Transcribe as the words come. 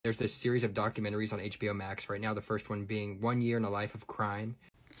there's this series of documentaries on HBO Max right now, the first one being 1 Year in the Life of Crime.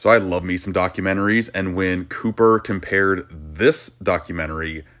 So I love me some documentaries, and when Cooper compared this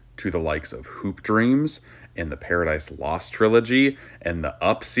documentary to the likes of Hoop Dreams and the Paradise Lost trilogy and the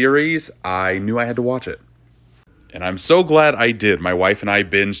Up series, I knew I had to watch it. And I'm so glad I did. My wife and I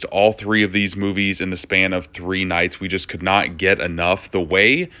binged all 3 of these movies in the span of 3 nights. We just could not get enough. The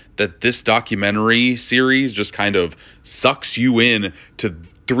way that this documentary series just kind of sucks you in to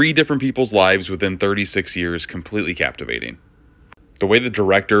 3 different people's lives within 36 years, completely captivating. The way the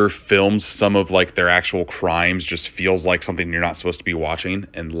director films some of like their actual crimes just feels like something you're not supposed to be watching.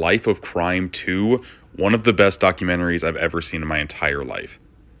 And Life of Crime 2, one of the best documentaries I've ever seen in my entire life.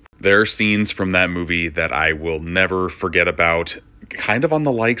 There are scenes from that movie that I will never forget about, kind of on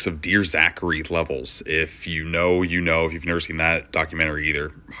the likes of Dear Zachary levels. If you know, you know. If you've never seen that documentary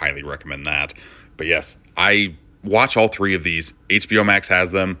either, highly recommend that. But yes, I watch all 3 of these. HBO Max has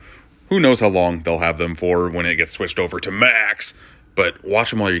them. Who knows how long they'll have them for when it gets switched over to Max. But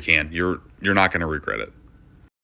watch them while you can. You're not going to regret it.